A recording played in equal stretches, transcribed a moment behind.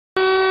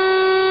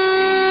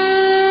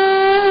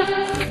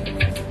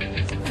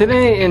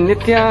Today in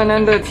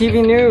Nithyananda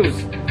TV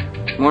News,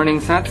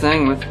 Morning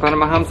Satsang with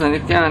Paramahamsa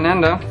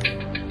Nithyananda,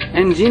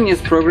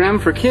 eNGenius program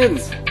for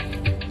kids.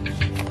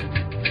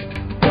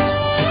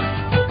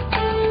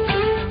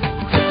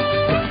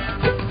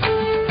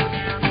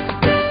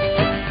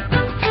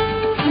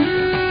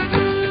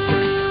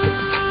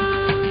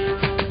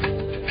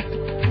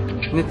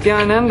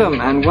 Nithyanandam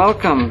and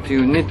welcome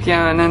to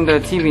Nithyananda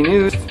TV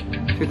News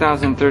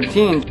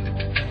 2013.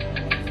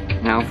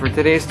 Now for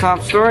today's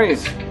top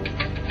stories.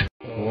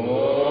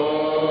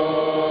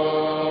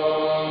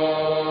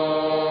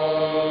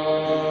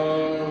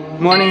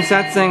 Morning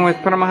Satsang with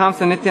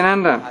Paramahamsa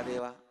Nithyananda.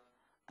 Mahadeva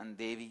and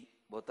Devi,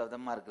 both of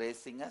them are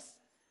gracing us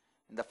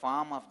in the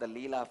form of the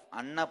Leela of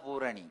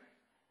Annapurani.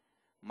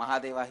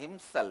 Mahadeva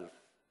himself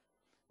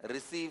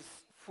receives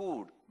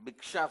food,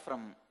 Bhiksha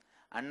from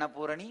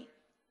Annapurani.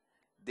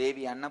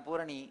 Devi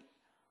Annapurani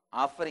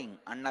offering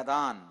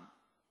Annadan,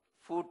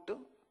 food to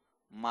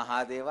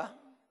Mahadeva.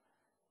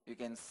 You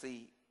can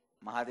see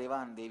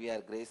Mahadeva and Devi are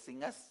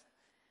gracing us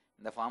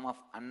in the form of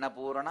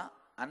Annapurana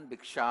and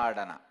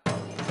Bhikshadana.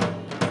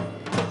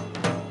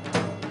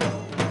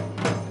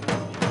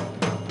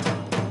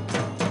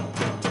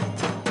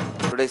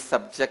 Today's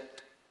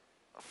subject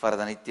for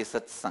the Nitya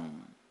Satsang: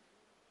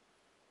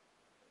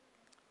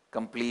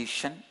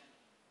 completion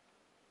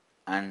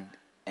and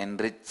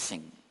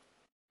enriching.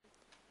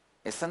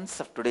 Essence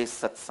of today's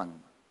Satsang: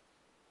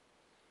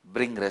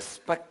 bring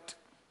respect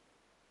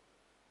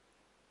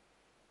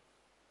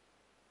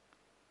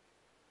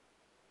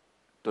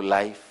to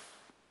life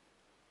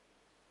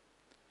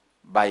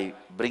by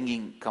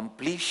bringing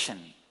completion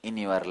in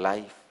your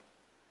life,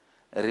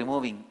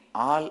 removing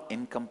all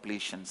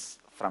incompletions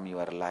from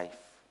your life.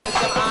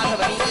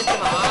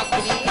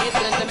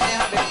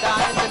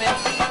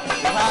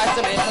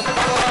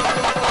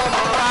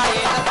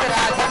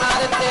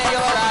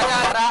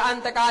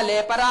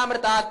 काले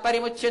परामृतात्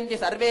परिमुच्यन्ति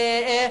सर्वे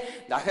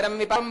दाहरं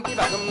विपं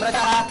पिबं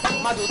रजः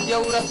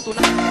मधुद्यौरस्तु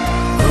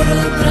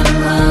गुरु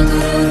ब्रह्मा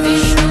गुरु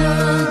विष्णु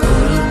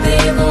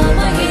गुरुदेवो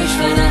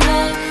महेश्वरः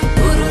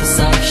गुरु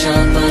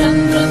साक्षात् परं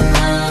ब्रह्म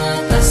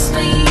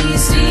तस्मै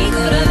श्री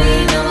गुरवे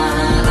नमः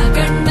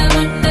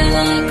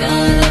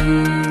अखण्डमण्डलाकारं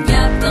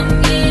व्याप्तं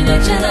येन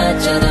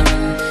चराचरं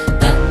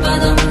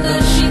तत्पदं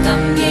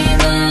दर्शितं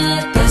येन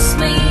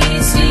तस्मै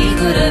श्री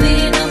गुरवे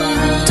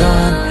नमः.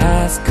 Dawn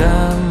has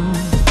come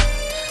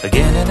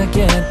again and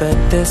again, but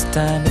this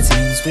time it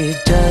seems we've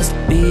just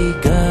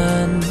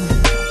begun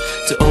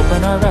to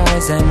open our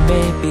eyes, and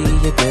maybe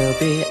it will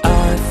be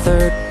our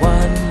third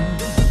one.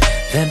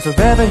 Then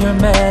forever your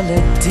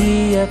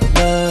melody of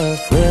love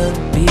will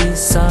be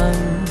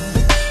sung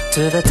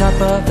to the top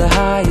of the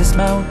highest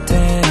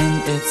mountain.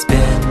 It's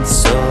been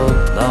so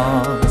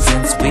long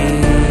since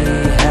we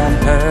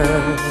have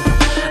heard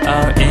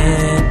our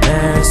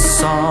inner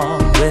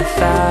song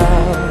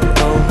without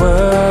a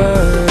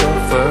word.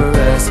 For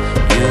us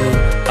you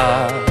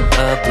are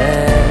a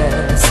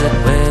blessed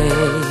way,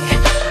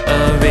 a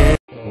ray.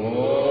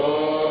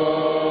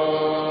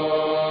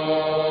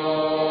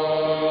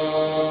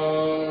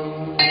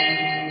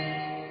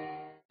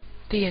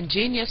 The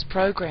eNGenius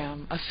program,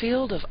 a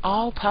field of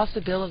all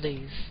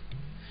possibilities.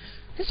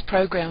 This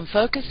program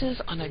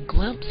focuses on a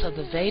glimpse of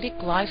the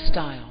Vedic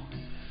lifestyle.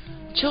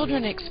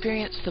 Children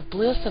experience the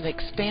bliss of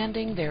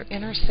expanding their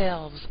inner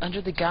selves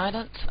under the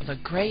guidance of a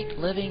great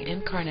living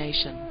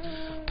incarnation,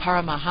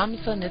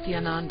 Paramahamsa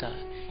Nithyananda,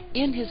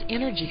 in his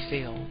energy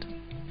field.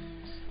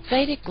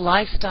 Vedic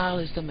lifestyle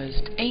is the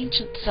most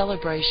ancient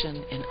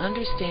celebration in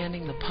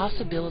understanding the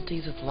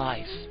possibilities of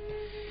life.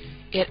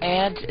 It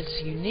adds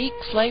its unique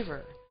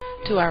flavor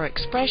to our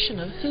expression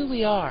of who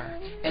we are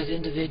as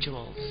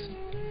individuals.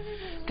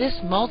 This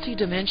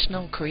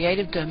multidimensional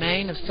creative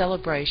domain of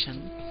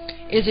celebration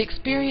is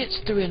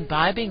experienced through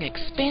imbibing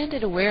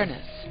expanded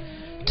awareness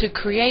to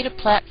create a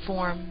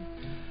platform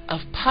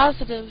of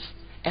positive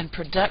and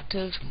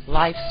productive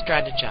life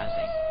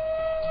strategizing.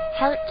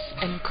 Arts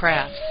and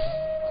crafts.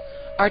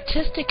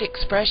 Artistic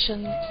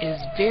expression is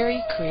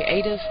very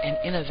creative and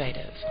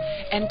innovative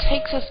and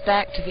takes us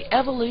back to the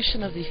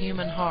evolution of the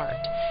human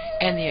heart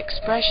and the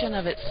expression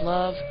of its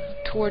love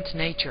towards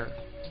nature.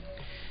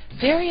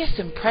 Various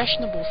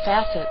impressionable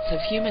facets of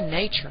human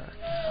nature,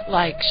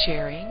 like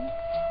sharing,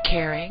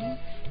 caring,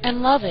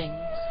 and loving,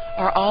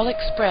 are all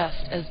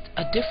expressed as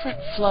a different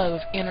flow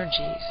of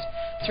energies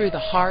through the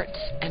hearts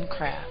and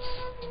crafts.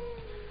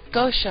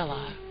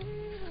 Goshala.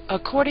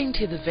 According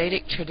to the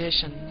Vedic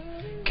tradition,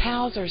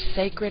 cows are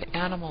sacred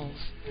animals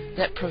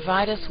that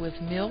provide us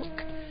with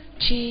milk,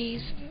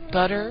 cheese,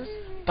 butter,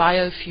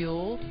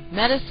 biofuel,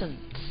 medicines.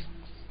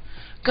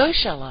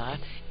 Goshala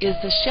is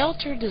the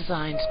shelter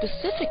designed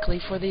specifically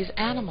for these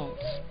animals.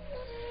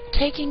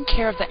 Taking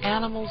care of the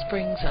animals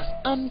brings us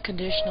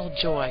unconditional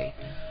joy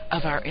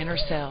of our inner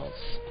selves.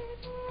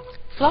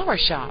 Flower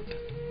shop.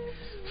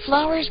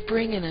 Flowers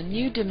bring in a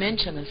new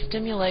dimension of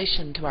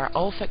stimulation to our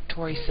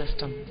olfactory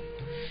system.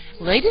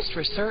 Latest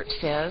research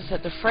says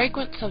that the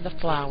fragrance of the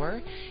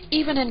flower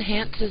even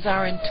enhances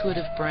our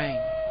intuitive brain.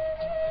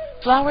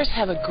 Flowers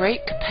have a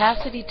great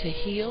capacity to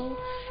heal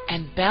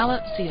and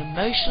balance the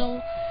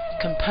emotional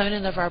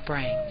component of our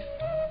brain.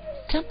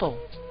 Temple.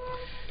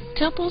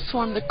 Temples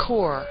form the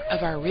core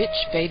of our rich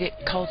Vedic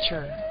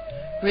culture.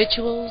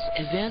 Rituals,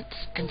 events,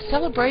 and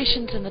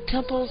celebrations in the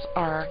temples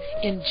are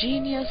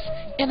ingenious,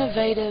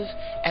 innovative,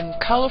 and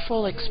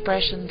colorful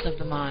expressions of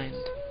the mind.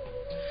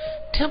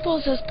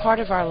 Temples as part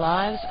of our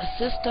lives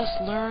assist us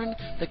learn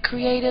the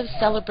creative,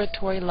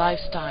 celebratory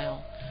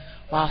lifestyle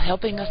while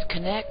helping us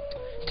connect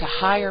to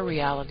higher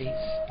realities.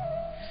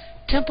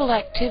 Temple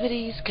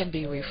activities can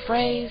be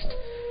rephrased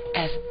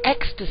as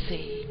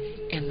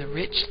ecstasy in the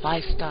rich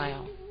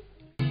lifestyle.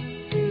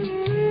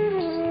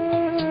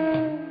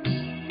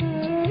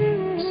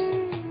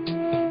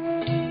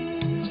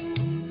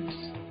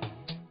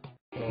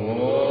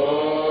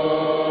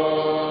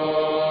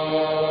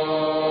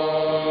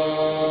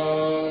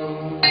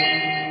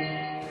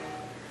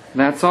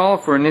 That's all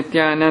for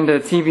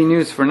Nithyananda TV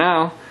News for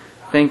now.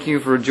 Thank you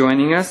for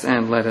joining us,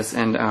 and let us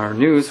end our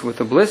news with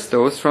a bliss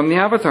dose from the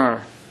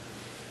Avatar.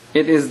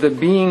 It is the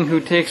being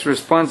who takes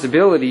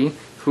responsibility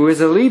who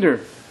is a leader.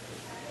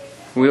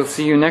 We'll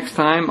see you next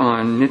time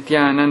on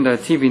Nithyananda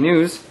TV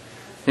News.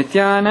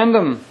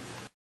 Nithyanandam.